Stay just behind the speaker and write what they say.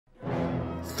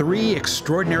3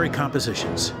 extraordinary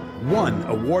compositions, 1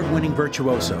 award-winning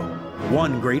virtuoso,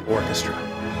 1 great orchestra.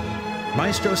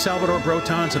 Maestro Salvador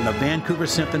Brotons and the Vancouver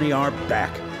Symphony are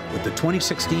back with the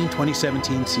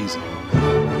 2016-2017 season.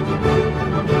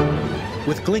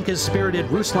 With Glinka's spirited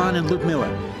Ruslan and Ludmila.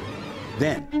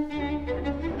 Then,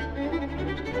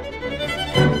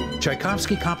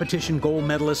 Tchaikovsky Competition gold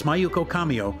medalist Mayuko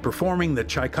Kamio performing the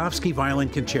Tchaikovsky Violin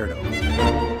Concerto.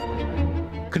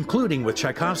 Concluding with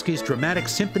Tchaikovsky's dramatic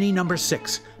Symphony No.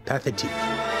 6, Pathétique.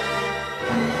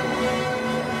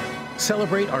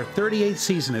 Celebrate our 38th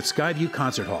season at Skyview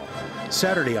Concert Hall,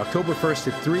 Saturday, October 1st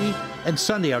at 3 and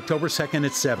Sunday, October 2nd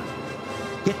at 7.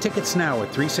 Get tickets now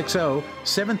at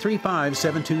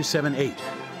 360-735-7278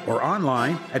 or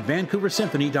online at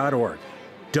vancouversymphony.org.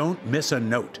 Don't miss a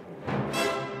note.